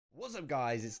What's up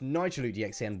guys, it's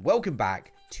NitroLukeDX here and welcome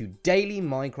back to daily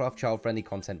Minecraft child-friendly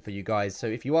content for you guys. So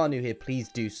if you are new here, please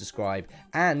do subscribe.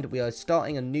 And we are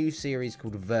starting a new series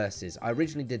called Versus. I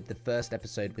originally did the first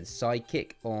episode with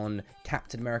Sidekick on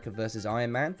Captain America versus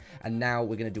Iron Man. And now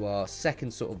we're going to do our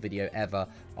second sort of video ever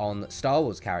on Star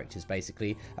Wars characters,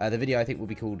 basically. The video I think will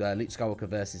be called Luke Skywalker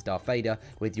versus Darth Vader,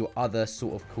 with your other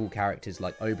sort of cool characters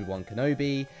like Obi-Wan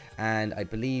Kenobi. And I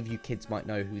believe you kids might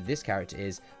know who this character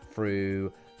is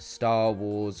through Star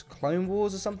Wars Clone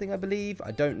Wars or something, I believe.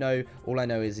 I don't know. All I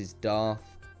know is Darth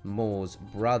Maul's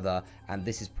brother, and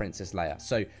this is Princess Leia.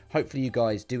 So hopefully you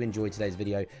guys do enjoy today's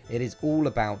video. It is all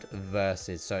about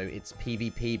versus, so it's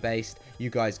PvP based. You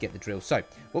guys get the drill. So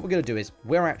what we're going to do is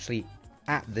we're actually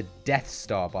at the Death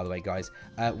Star, by the way, guys.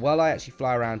 While I actually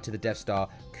fly around to the Death Star,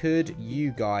 could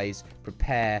you guys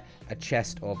prepare a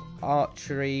chest of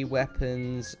archery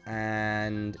weapons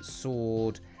and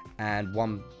sword and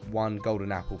one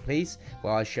golden apple, please,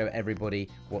 while I show everybody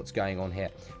what's going on here.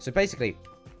 So basically,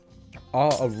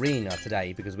 our arena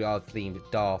today, because we are themed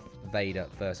Darth Vader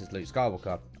versus Luke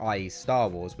Skywalker, i.e. Star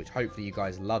Wars, which hopefully you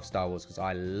guys love Star Wars, because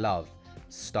I love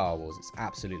Star Wars. It's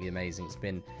absolutely amazing. It's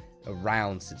been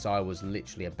around since I was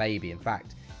literally a baby. In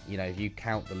fact, you know, if you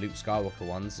count the Luke Skywalker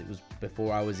ones, it was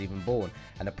before I was even born.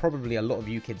 And probably a lot of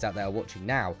you kids out there watching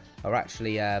now are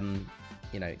actually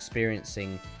you know,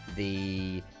 experiencing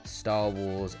the Star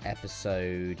Wars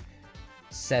Episode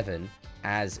 7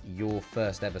 as your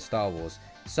first ever Star Wars.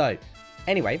 So,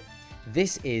 anyway,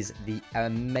 this is the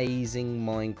amazing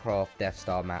Minecraft Death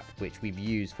Star map, which we've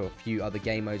used for a few other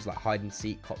game modes like Hide and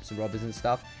Seek, Cops and Robbers and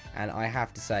stuff. And I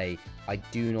have to say, I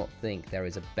do not think there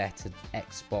is a better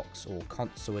Xbox or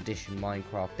console edition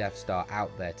Minecraft Death Star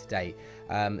out there today.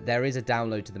 There is a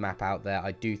download to the map out there.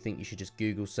 I do think you should just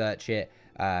Google search it.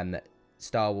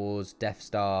 Star Wars, Death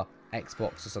Star,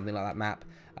 Xbox or something like that map.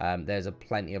 There's a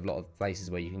plenty of lot of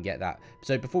places where you can get that.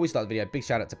 So before we start the video, big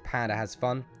shout out to Panda Has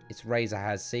Fun. It's Razor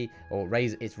Has C, or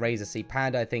it's Razor C.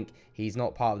 Panda, I think he's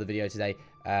not part of the video today,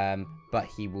 but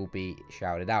he will be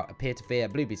shouted out. Appear to Fear,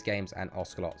 Bluebeast Games, and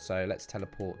Oscalot. So let's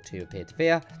teleport to Appear to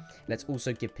Fear. Let's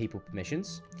also give people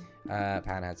permissions.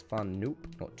 Panda Has Fun, nope,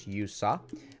 not to you, sir.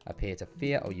 Appear to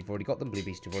Fear, oh, you've already got them.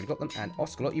 Bluebeast, you've already got them. And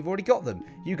Oscalot, you've already got them.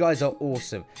 You guys are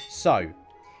awesome. So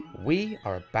we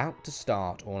are about to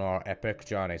start on our epic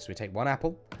journey. So we take one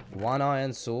apple, one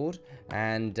iron sword,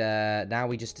 and now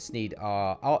we just need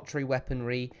our archery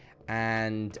weaponry.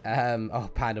 And oh,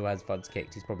 Panda Has Fun's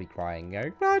kicked. He's probably crying,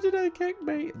 going, "Why did they kick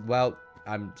me?" Well,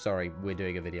 I'm sorry, we're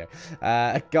doing a video.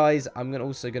 Guys, I'm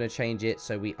also going to change it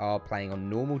so we are playing on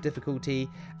normal difficulty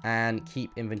and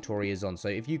keep inventory as on. So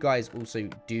if you guys also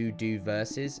do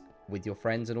versus with your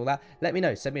friends and all that, let me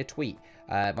know. Send me a tweet.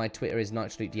 My Twitter is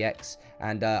NitroLukeDX,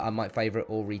 and I might favorite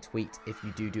or retweet if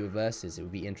you do a versus. It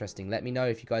would be interesting. Let me know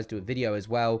if you guys do a video as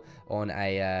well on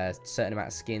a certain amount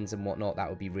of skins and whatnot. That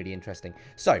would be really interesting.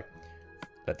 So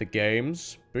let the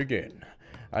games begin.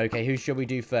 Okay, who shall we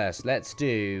do first? Let's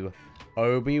do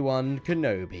Obi-Wan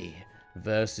Kenobi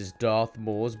versus Darth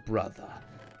Maul's brother.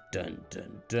 Dun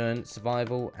dun dun.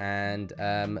 Survival, and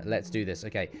let's do this.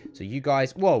 Okay, so you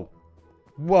guys, whoa,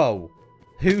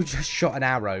 who just shot an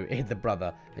arrow in the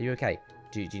brother? Are you okay?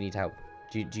 Do you need help?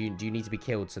 Do you need to be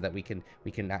killed so that we can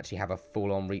actually have a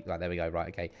full-on right, there we go. Right,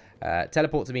 okay.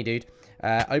 Teleport to me, dude.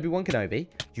 Obi-Wan Kenobi,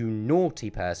 you naughty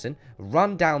person.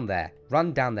 Run down there.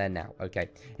 Run down there now. Okay,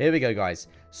 here we go, guys.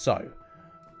 So,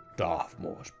 Darth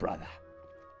Maul's brother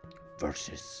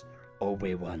versus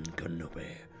Obi-Wan Kenobi.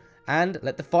 And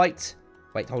let the fight...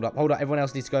 Wait, hold up. Everyone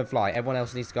else needs to go and fly. Everyone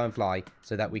else needs to go and fly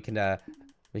so that we can...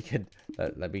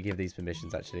 let me give these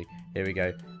permissions, actually. Here we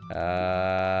go.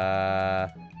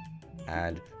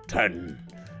 And 10,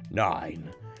 9,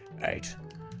 8,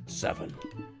 7,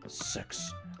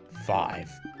 6,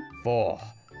 5, 4,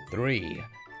 3,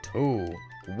 2,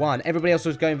 1. Everybody else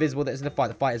was going invisible. That's in the fight.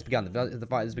 The fight has begun. The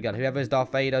fight has begun. Whoever is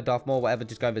Darth Vader, Darth Maul, whatever,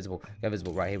 just go invisible. Go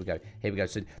invisible. Right, here we go. Here we go.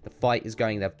 So the fight is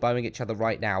going. They're bowing each other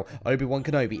right now. Obi-Wan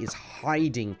Kenobi is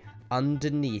hiding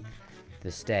underneath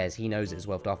the stairs. He knows it as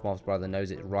well. Darth Maul's brother knows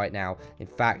it right now. In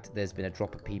fact, there's been a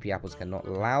drop of PP apples. Cannot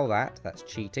allow that. That's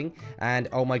cheating. And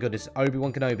oh my goodness,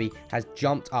 Obi-Wan Kenobi has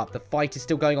jumped up. The fight is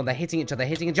still going on. They're hitting each other,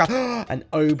 and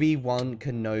Obi-Wan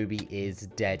Kenobi is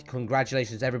dead.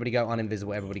 Congratulations, everybody go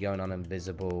uninvisible. Everybody going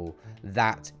uninvisible.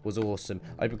 That was awesome.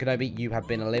 Obi-Wan Kenobi, you have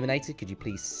been eliminated. Could you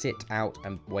please sit out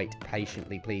and wait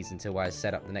patiently, please, until I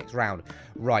set up the next round?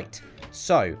 Right.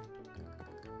 So,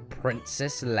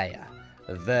 Princess Leia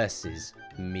versus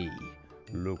me,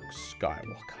 Luke Skywalker.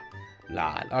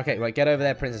 Lad. Okay, right, get over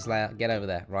there, Princess Leia. Get over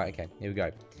there. Right, okay, here we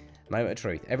go. Moment of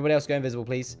truth. Everybody else go invisible,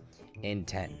 please. In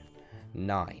 10,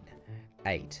 9,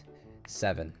 8,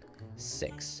 7,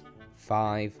 6,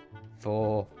 5,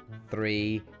 4,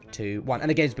 3, 2, 1. And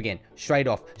the games begin. Straight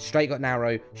off. Straight got an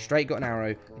arrow. Straight got an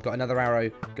arrow. Got another arrow.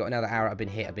 Got another arrow. I've been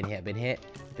hit. I've been hit. I've been hit.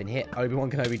 I've been hit.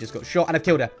 Obi-Wan Kenobi just got shot. And I've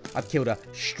killed her. I've killed her.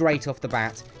 Straight off the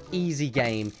bat. Easy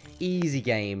game. Easy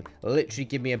game. Literally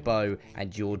give me a bow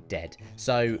and you're dead.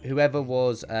 So whoever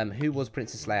was, who was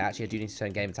Princess Leia? Actually, I do need to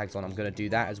turn game tags on. I'm going to do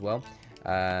that as well.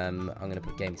 I'm going to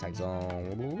put game tags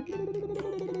on.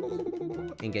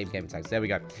 In-game game tags. There we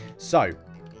go. So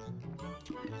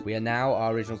we are now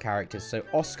our original characters. So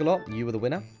Oscalot, you were the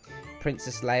winner.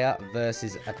 Princess Leia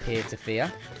versus Appear to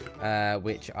Fear,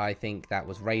 which I think that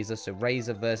was Razor. So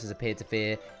Razor versus Appear to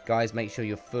Fear. Guys, make sure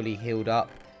you're fully healed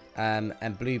up.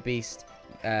 And Blue Beast,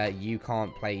 you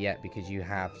can't play yet because you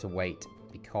have to wait.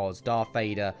 Because Darth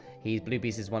Vader, Blue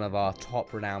Beast is one of our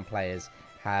top renowned players.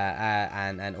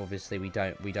 And obviously we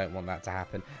don't want that to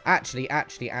happen. Actually,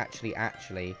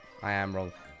 I am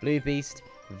wrong. Blue Beast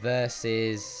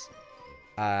versus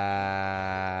Appear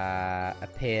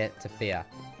to Fear.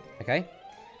 Okay?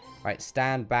 Right,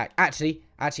 stand back. Actually.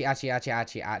 I'm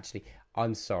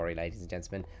sorry, ladies and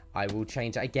gentlemen. I will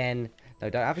change it again. No,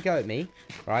 don't have a go at me.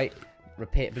 Right?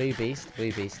 Repeat Blue Beast.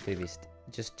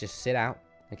 Just sit out.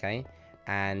 Okay?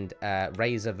 And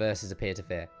Razor versus Appear to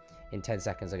Fear. In 10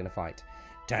 seconds, they're going to fight.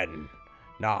 10,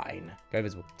 9, go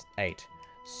visible. 8,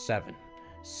 7,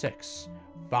 6,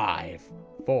 5,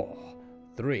 4,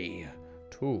 3,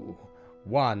 2,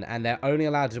 1. And they're only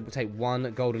allowed to take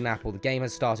one golden apple. The game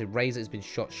has started. Razor has been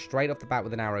shot straight off the bat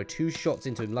with an arrow. 2 shots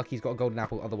into him. Lucky he's got a golden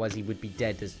apple, otherwise he would be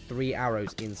dead. There's 3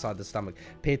 arrows inside the stomach.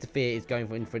 Appear to Fear is going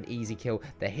in for an easy kill.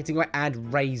 They're hitting away,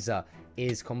 and Razor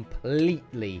is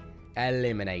completely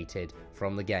eliminated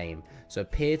from the game. So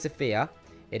Appear to Fear,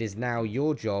 it is now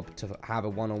your job to have a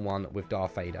one-on-one with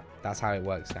Darth Vader. That's how it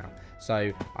works now.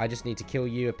 So I just need to kill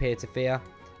you, Appear to Fear,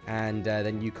 and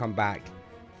then you come back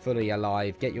fully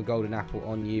alive. Get your golden apple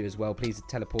on you as well. Please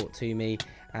teleport to me.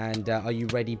 And are you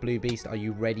ready, Blue Beast? Are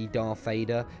you ready, Darth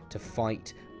Vader, to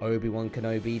fight Obi-Wan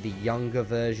Kenobi, the younger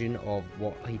version of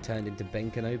what he turned into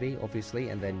Ben Kenobi, obviously,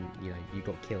 and then, you know, you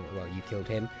got killed. Well, you killed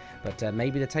him, but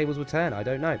maybe the tables will turn. I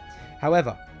don't know.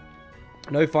 However,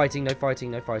 no fighting.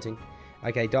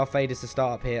 Okay, Darth Vader's to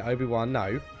start up here. Obi-Wan,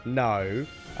 no.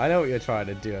 I know what you're trying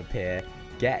to do up here.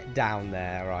 Get down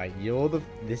there, right?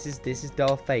 This is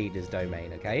Darth Vader's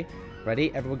domain, okay?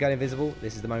 Ready? Everyone go invisible.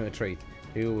 This is the moment of truth.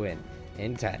 Who will win?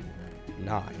 In 10,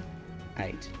 9,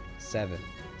 8, 7,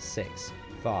 6,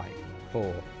 5,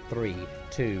 4, 3,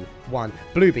 2, 1.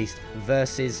 Blue Beast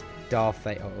versus Darth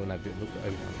Vader. Oh, no. I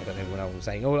don't know what I'm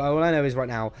saying. All I know is right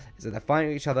now is that they're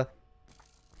fighting each other.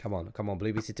 Come on.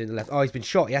 Blue Beast is to the left. Oh, he's been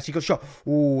shot. He actually got shot.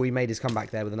 Oh, he made his comeback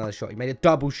there with another shot. He made a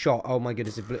double shot. Oh, my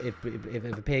goodness. If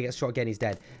Appear gets shot again, he's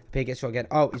dead. Appear gets shot again.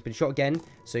 Oh, he's been shot again.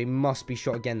 So he must be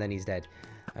shot again, then he's dead.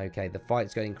 Okay, the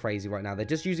fight's going crazy right now. They're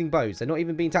just using bows. They're not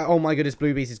even being tagged. Oh, my goodness.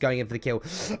 Blue Beast is going in for the kill.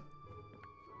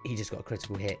 He just got a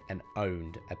critical hit and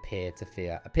owned Appear to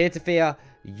Fear. Appear to Fear,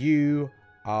 you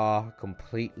are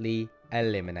completely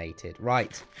eliminated.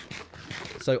 Right.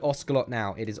 So Oscalot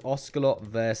now. It is Oscalot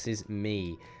versus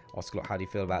me. Oscalot, how do you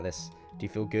feel about this? Do you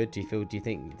feel good? Do you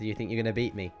think you're gonna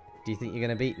beat me? Do you think you're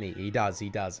gonna beat me? He does.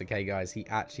 Okay, guys. He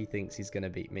actually thinks he's gonna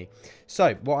beat me.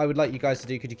 So, what I would like you guys to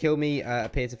do, could you kill me,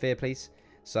 Appear to Fear, please?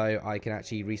 So I can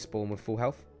actually respawn with full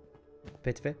health.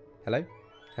 Appear to Fear? Hello?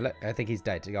 I think he's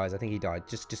dead, guys. I think he died.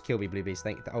 Just kill me, Blue Beast.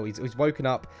 Oh, he's woken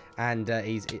up and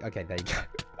he's okay. There you go.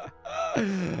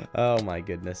 Oh my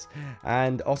goodness.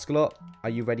 And Oscalot, are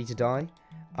you ready to die?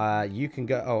 You can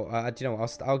go. Oh, do you know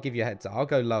what? I'll give you a heads up. I'll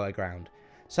go lower ground.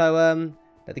 So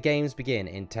let the games begin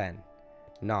in 10,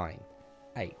 9,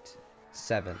 8,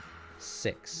 7,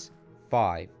 6,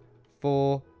 5,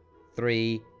 4,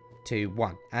 3, 2,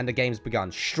 1. And the game's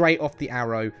begun. Straight off the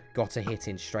arrow, got a hit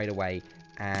in straight away.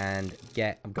 And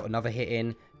I've got another hit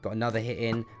in.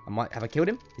 Have I killed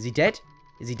him? Is he dead?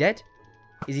 Did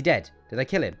I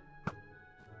kill him?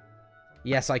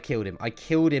 Yes, I killed him. I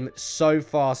killed him so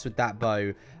fast with that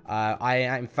bow.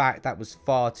 In fact, that was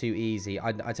far too easy.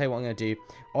 I tell you what I'm going to do.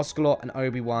 Oscalot and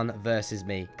Obi-Wan versus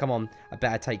me. Come on. I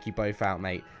better take you both out,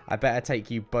 mate. All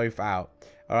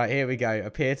right, here we go.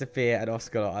 Appear to Fear and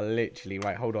Oscalot are literally...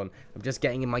 Right, hold on. I'm just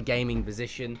getting in my gaming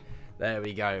position. There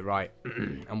we go. Right.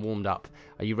 I'm warmed up.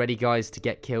 Are you ready, guys, to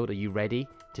get killed? Are you ready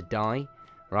to die?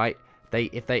 Right.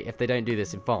 If they don't do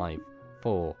this in 5,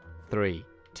 4, 3,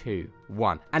 2,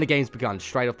 1. And the game's begun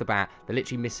straight off the bat. They're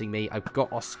literally missing me. I've got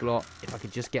Oscalot. If I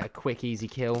could just get a quick, easy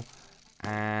kill.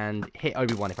 And hit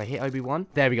Obi-Wan. If I hit Obi-Wan.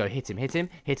 There we go. Hit him.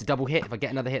 Hit a double hit. If I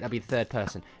get another hit, that'll be the third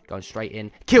person. Going straight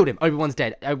in. Killed him. Obi-Wan's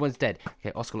dead.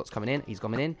 Okay, Oscalot's coming in. He's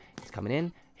coming in.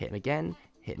 Hit him again.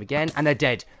 And they're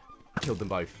dead. Killed them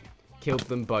both. Killed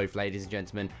them both, ladies and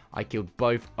gentlemen. I killed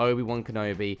both Obi-Wan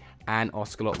Kenobi and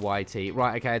Oscalot YT.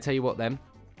 Right, okay, I tell you what then.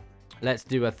 Let's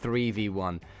do a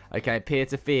 3v1. Okay, Peer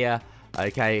to Fear.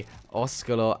 Okay,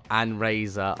 Oscalot and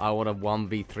Razor. I want to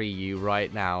 1v3 you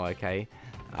right now, okay?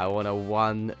 I want to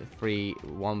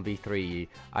 1v3 you.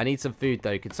 I need some food,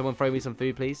 though. Could someone throw me some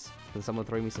food, please? Can someone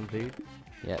throw me some food?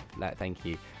 Yep, thank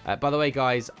you. By the way,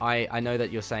 guys, I know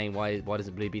that you're saying why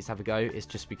doesn't Blue Beast have a go? It's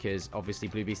just because obviously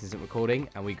Blue Beast isn't recording,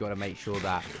 and we've got to make sure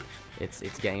that it's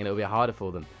getting a little bit harder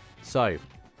for them. So,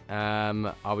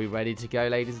 are we ready to go,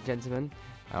 ladies and gentlemen?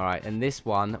 All right, and this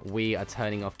one we are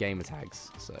turning off gamer tags.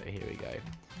 So here we go.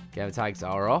 Gamer tags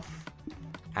are off.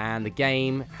 And the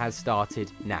game has started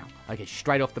now. Okay,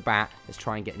 straight off the bat, let's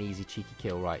try and get an easy, cheeky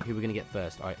kill. Right, who are we going to get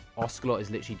first? All right, Oscalot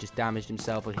has literally just damaged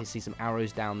himself. I can see some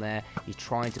arrows down there. He's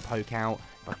trying to poke out.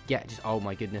 If I get just, oh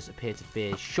my goodness, Appear to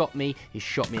Fear. Shot me. He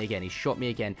shot me again. He shot me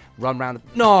again. Run round the...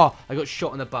 No! I got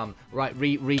shot in the bum. Right,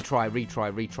 retry.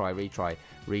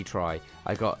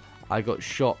 I got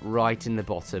shot right in the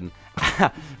bottom,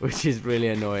 which is really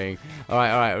annoying. All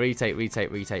right, retake.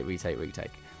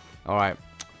 All right.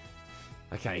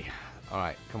 Okay,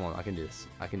 alright, come on, I can do this.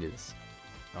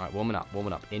 Alright, warming up.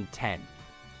 In 10,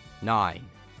 9,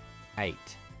 8,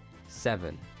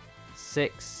 7,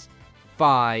 6,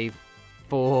 5,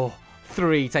 4,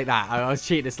 3. Take that. I was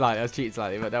cheating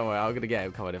slightly, but don't worry, I'm going to get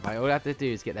him. Come on, all I have to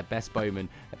do is get their best bowman.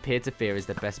 Appear to Fear is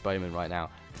the best bowman right now.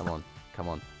 Come on.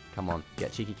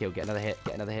 Get a cheeky kill, get another hit.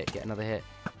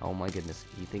 Oh my goodness,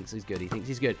 he thinks he's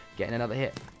good. Getting another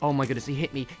hit. Oh my goodness, he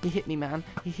hit me, man.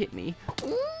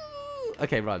 Ooh.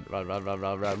 Okay, run.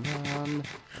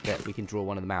 Yeah, we can draw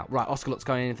one of them out. Right, Oscalot's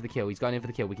going in for the kill. He's going in for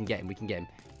the kill. We can get him.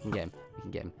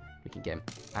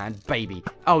 And baby.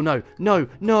 Oh, no.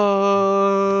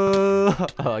 Oh,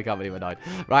 I can't believe I died.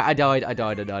 Right, I died. I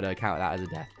count that as a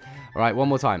death. All right, one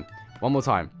more time. One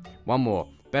more.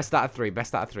 Best out of three.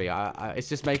 It's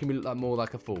just making me look more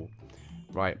like a fool.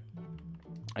 Right.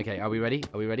 Okay, are we ready?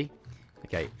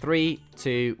 Okay, 3,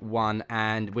 2, 1,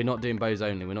 and we're not doing bows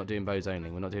only. Right,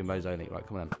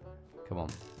 come on.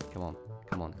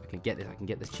 I can get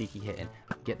this cheeky hit in.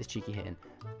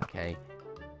 Okay.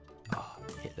 Oh,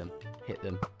 hit them.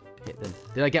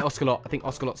 Did I get Oscalot? I think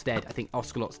Oscalot's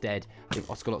dead.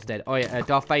 Oh yeah,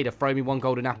 Darth Vader, throw me one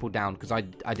golden apple down, because I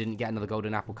didn't get another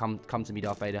golden apple. Come to me,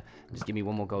 Darth Vader. Just give me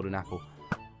one more golden apple.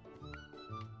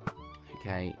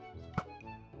 Okay.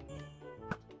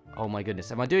 Oh my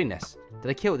goodness, am I doing this? Did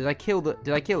I kill? Who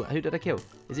did I kill?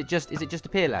 Is it just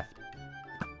Appear left?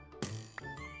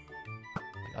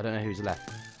 I don't know who's left.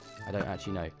 I don't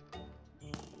actually know.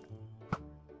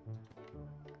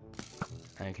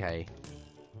 Okay.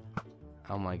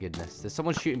 Oh my goodness. There's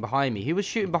someone shooting behind me. Who was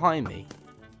shooting behind me?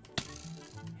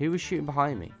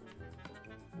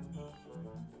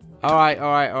 Alright.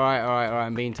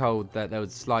 I'm being told that there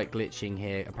was slight glitching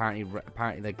here. Apparently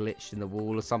they glitched in the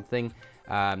wall or something.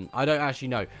 I don't actually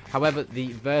know. However,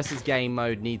 the versus game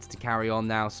mode needs to carry on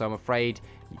now, so I'm afraid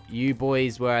you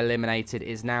boys were eliminated.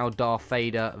 It's now Darth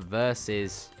Vader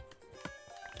versus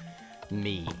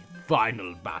me.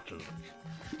 Final battle.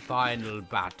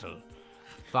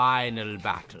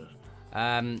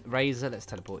 Razor, let's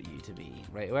teleport you to me.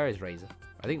 Where is Razor?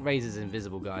 I think Razor's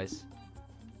invisible, guys.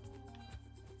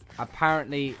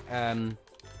 Apparently,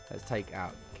 let's take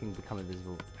out King become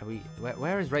invisible.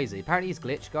 Where is Razor? Apparently he's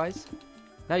glitched, guys.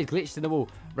 No, he's glitched in the wall.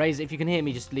 Razor, if you can hear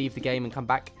me, just leave the game and come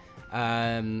back.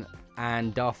 And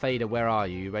Darth Vader, where are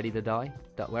you? You ready to die?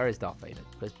 Where is Darth Vader?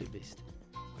 Where's Blue Beast?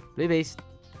 Blue Beast.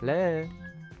 Hello.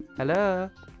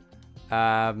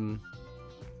 I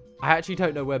actually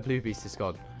don't know where Blue Beast has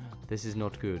gone. This is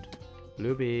not good.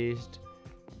 Blue Beast.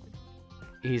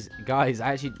 He's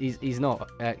not.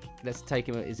 Let's take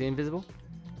him. Is he invisible?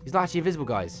 He's not actually invisible,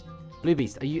 guys. Blue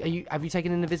Beast, have you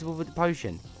taken an invisible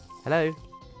potion? Hello?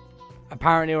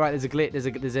 Apparently, alright, there's a glitch.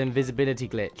 There's an invisibility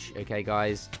glitch. Okay,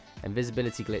 guys.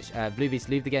 Invisibility glitch. Blue Beast,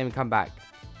 leave the game and come back.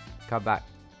 Oh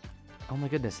my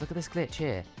goodness, look at this glitch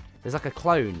here. There's like a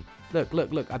clone. Look.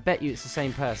 I bet you it's the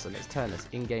same person. Let's turn this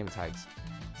in-game tags.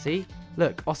 See?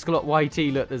 Look, Oscalot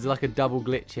YT, look, there's like a double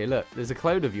glitch here. Look, there's a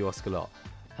clone of you, Oscalot.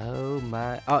 Oh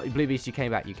my... Oh, Blue Beast, you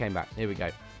came back. Here we go.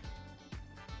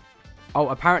 Oh,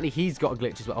 apparently he's got a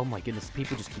glitch as well. Oh my goodness,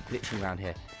 people just keep glitching around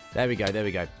here. There we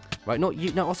go. Right, not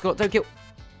you. No, Oscalot, don't kill...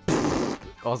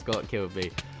 Oscalot killed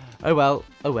me. Oh well.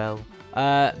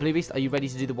 Blue Beast, are you ready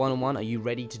to do the one-on-one? Are you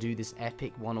ready to do this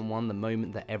epic one-on-one, the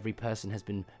moment that every person has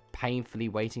been painfully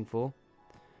waiting for?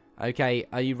 Okay,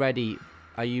 are you ready?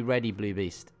 Blue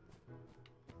Beast?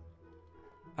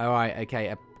 Alright,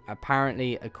 okay.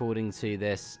 Apparently, according to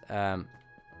this, I have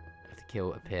to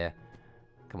kill Appear.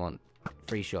 Come on.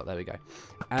 Free shot. There we go.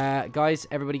 Guys,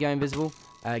 everybody go invisible.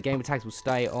 Game of tags will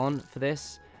stay on for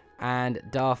this. And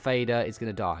Darth Vader is going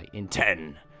to die in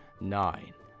 10,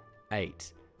 9,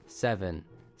 8, 7,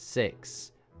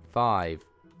 6, 5,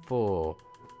 4,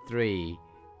 3,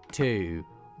 2,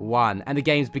 1. And the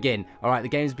games begin. All right, the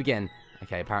games begin.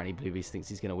 Okay, apparently Blue Beast thinks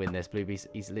he's going to win this. Blue Beast,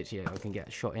 he's literally, I can get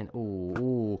a shot in. Ooh,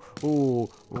 ooh, ooh,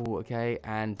 ooh, okay.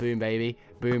 And boom, baby.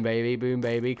 Boom, baby. Boom,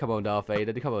 baby. Come on, Darth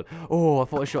Vader. Come on. Oh, I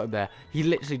thought I shot him there. He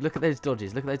literally, look at those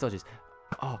dodges. Look at those dodges.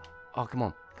 Oh, come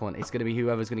on. Come on. It's going to be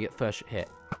whoever's going to get first hit.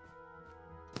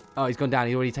 Oh, he's gone down.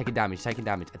 He's already taken damage. I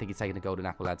think he's taking a golden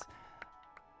apple, lads.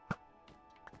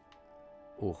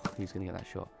 Oh, who's going to get that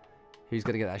shot? Who's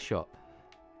going to get that shot?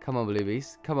 Come on, Blue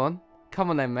Beast. Come on. Come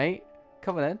on then, mate.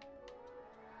 Come on then.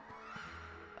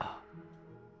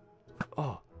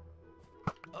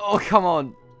 Oh, come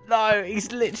on. No,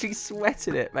 he's literally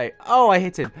sweating it, mate. Oh, I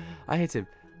hit him.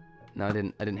 No, I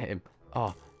didn't hit him.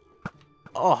 Oh,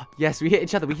 yes, we hit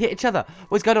each other.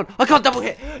 What's going on? I can't double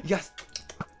hit. Yes.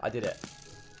 I did it.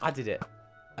 I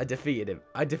defeated him.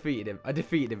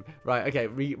 Right, okay,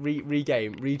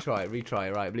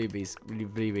 retry. Right, Blue Beast.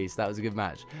 That was a good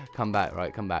match. Come back,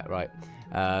 right.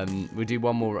 We'll do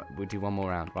one more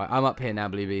round. Right, I'm up here now,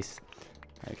 Blue Beast.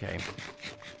 Okay.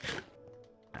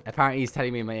 Apparently he's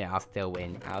telling me, mate, I'll still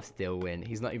win.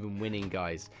 He's not even winning,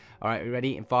 guys. Alright, we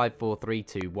ready? In 5, 4, 3,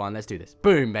 2, 1. Let's do this.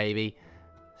 Boom, baby.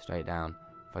 Straight down.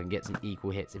 If I can get some equal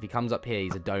hits. If he comes up here,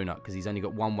 he's a donut because he's only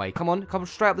got one way. Come on,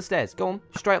 straight up the stairs. Go on,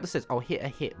 straight up the stairs. I'll hit a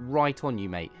hit right on you,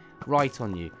 mate. Right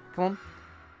on you. Come on.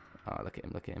 Oh, look at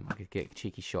him. I could get a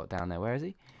cheeky shot down there. Where is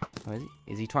he?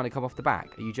 Is he trying to come off the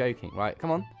back? Are you joking? Right, come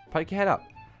on. Poke your head up.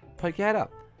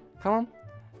 Come on.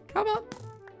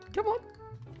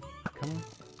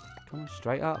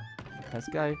 Straight up. Let's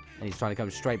go. And he's trying to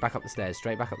come straight back up the stairs.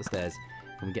 Can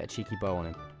we get a cheeky bow on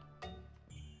him?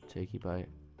 Cheeky bow.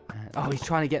 Oh, he's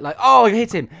trying to get like... Oh, I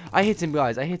hit him,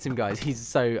 guys. He's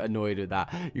so annoyed with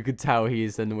that. You could tell he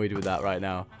is annoyed with that right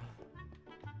now.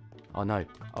 Oh, no.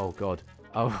 Oh, God.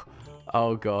 Oh,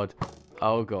 God.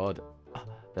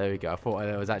 There we go. I thought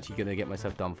I was actually going to get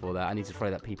myself done for that. I need to throw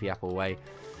that PP apple away.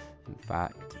 In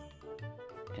fact...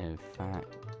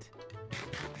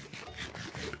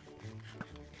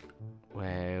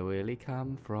 Where will he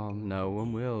come from? No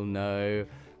one will know.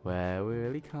 Where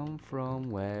will he come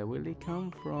from?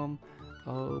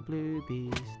 Oh, Blue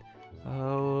Beast.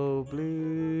 Oh,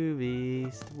 Blue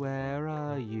Beast. Where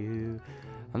are you?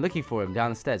 I'm looking for him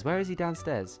downstairs. Where is he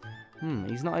downstairs?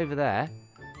 He's not over there.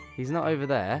 Is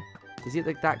he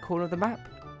at that corner of the map?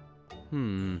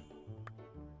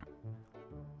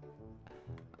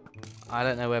 I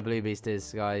don't know where Blue Beast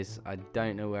is, guys. I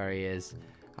don't know where he is.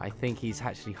 I think he's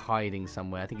actually hiding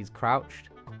somewhere. I think he's crouched.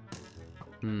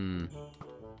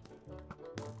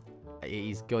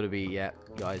 He's got to be, yeah,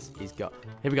 guys. Here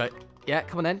we go. Yeah,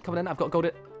 come on then. I've got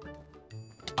golden.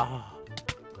 Oh.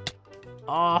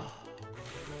 All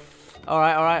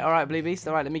right, Blue Beast.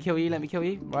 All right, let me kill you.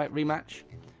 Right, rematch.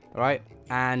 All right,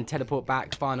 and teleport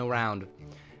back. Final round,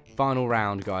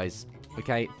 guys.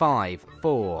 Okay, 5,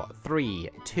 4, 3,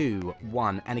 2,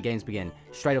 1, and the games begin.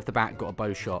 Straight off the bat, got a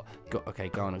bow shot. Okay,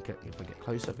 go on. If we get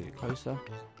closer,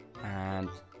 and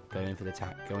go in for the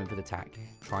attack. Try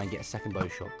and get a second bow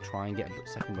shot.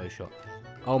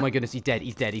 Oh my goodness, he's dead.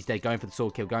 Going for the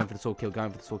sword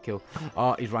kill.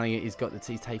 Oh, he's running it. He's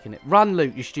taking it. Run,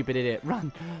 Luke, you stupid idiot.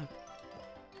 Run.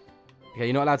 Okay,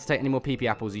 you're not allowed to take any more PP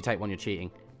apples. You take one, you're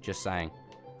cheating. Just saying.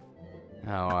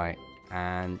 All right,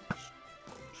 and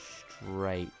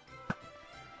straight.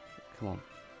 Come on.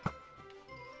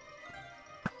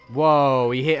 Whoa,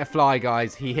 he hit a fly,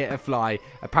 guys.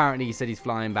 Apparently, he said he's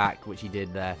flying back, which he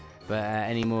did there. But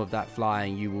any more of that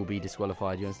flying, you will be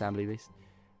disqualified. You understand, Blue Beast?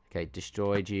 Okay,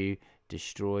 destroyed you.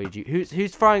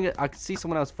 Who's firing? I can see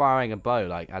someone else firing a bow.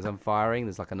 Like, as I'm firing,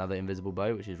 there's like another invisible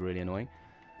bow, which is really annoying.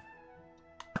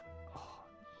 Oh,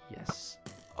 yes.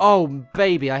 Oh,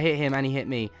 baby, I hit him and he hit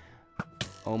me.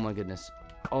 Oh, my goodness.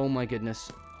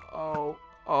 Oh.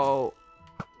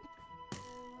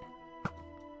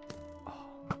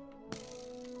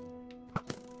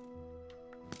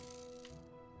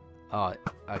 Oh,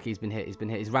 okay, he's been hit.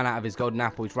 He's ran out of his golden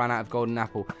apple.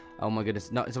 Oh my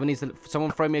goodness. No,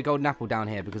 someone throw me a golden apple down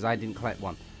here because I didn't collect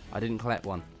one. I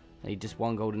need just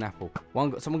one golden apple.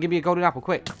 Someone give me a golden apple,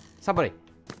 quick. Somebody.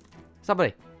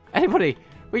 Anybody.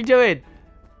 What are you doing?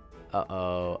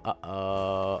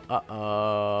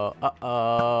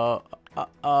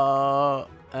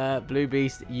 Blue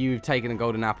Beast, you've taken a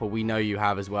golden apple. We know you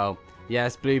have as well.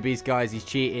 Yes, Blue Beast, guys, he's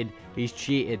cheated.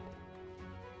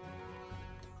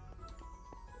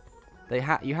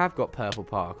 You have got purple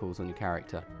particles on your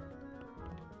character.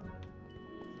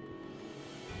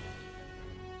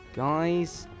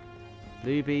 Guys,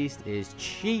 Blue Beast is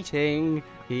cheating.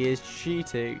 He is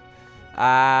cheating.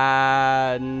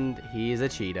 And he is a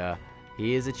cheater.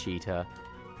 He is a cheater.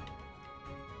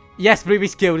 Yes, Blue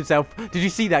Beast killed himself. Did you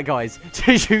see that, guys?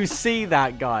 Did you see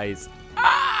that, guys?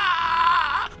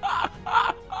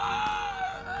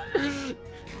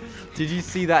 Did you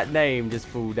see that name just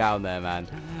fall down there, man?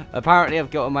 Apparently, I've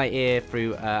got on my ear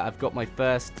through... I've got my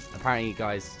first... Apparently,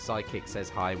 guys, Sidekick says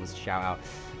hi and wants a shout out.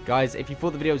 Guys, if you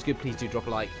thought the video was good, please do drop a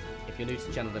like. If you're new to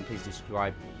the channel, then please do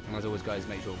subscribe. And as always, guys,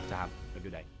 make sure to have a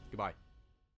good day. Goodbye.